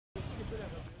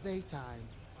daytime.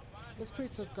 The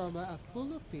streets of Goma are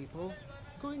full of people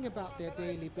going about their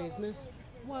daily business,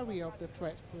 wary of the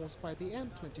threat posed by the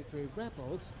M23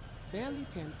 rebels barely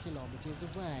 10 kilometers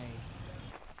away.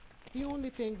 The only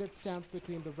thing that stands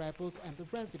between the rebels and the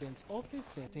residents of this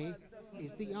city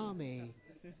is the army,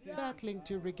 battling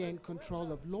to regain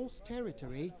control of lost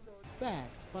territory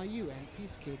backed by UN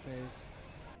peacekeepers.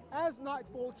 As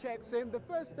nightfall checks in, the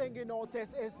first thing you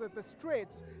notice is that the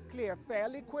streets clear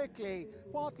fairly quickly,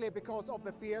 partly because of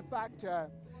the fear factor.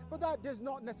 But that does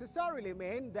not necessarily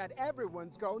mean that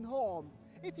everyone's gone home.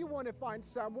 If you want to find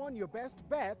someone, your best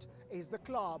bet is the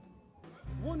club.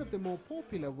 One of the more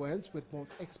popular ones with both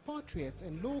expatriates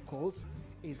and locals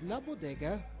is La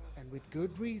Bodega, and with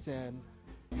good reason.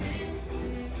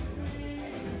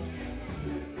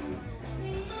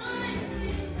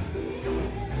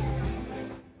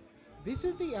 This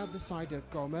is the other side of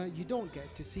Goma you don't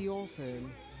get to see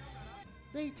often.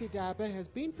 Lady Daba has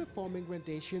been performing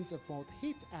renditions of both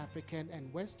hit African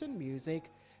and Western music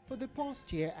for the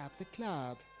past year at the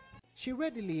club. She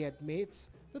readily admits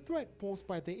the threat posed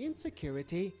by the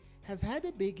insecurity has had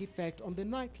a big effect on the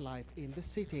nightlife in the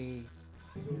city.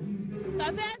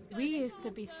 We used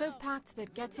to be so packed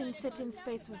that getting sit-in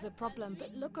space was a problem,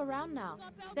 but look around now.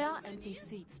 There are empty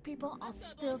seats. People are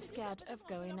still scared of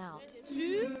going out.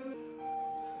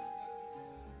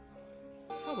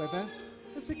 However,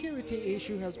 the security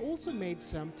issue has also made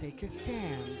some take a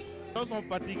stand.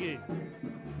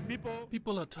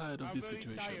 People are tired of this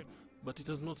situation, but it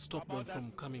has not stopped them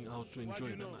from coming out to enjoy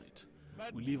the night.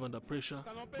 We live under pressure,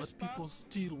 but people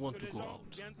still want to go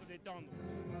out.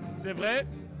 C'est vrai,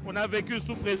 on a vécu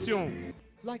sous pression.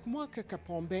 Like Mwaka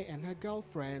Kapombe and her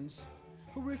girlfriends,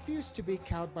 who refuse to be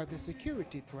cowed by the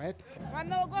security threat.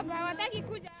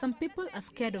 Some people are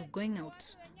scared of going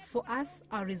out. For us,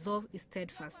 our resolve is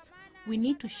steadfast. We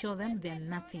need to show them they're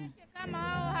nothing.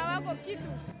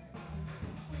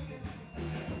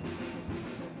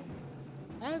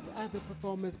 As other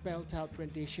performers belt out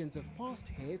renditions of past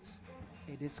hits,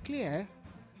 it is clear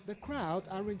the crowd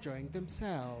are enjoying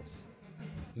themselves.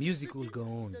 Music will go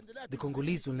on. The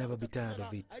Congolese will never be tired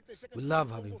of it. We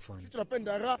love having fun.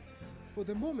 For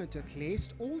the moment at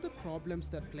least, all the problems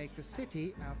that plague the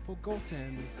city are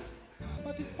forgotten.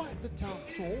 But despite the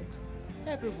tough talk,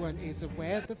 everyone is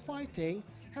aware the fighting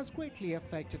has greatly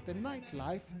affected the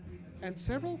nightlife, and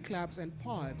several clubs and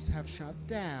pubs have shut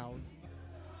down.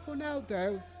 For now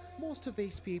though, most of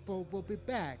these people will be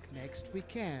back next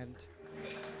weekend.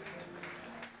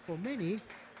 For many,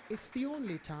 it's the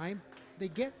only time they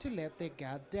get to let their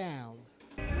guard down.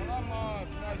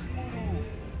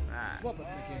 Robert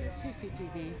McGinnis,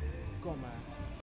 CCTV, Goma.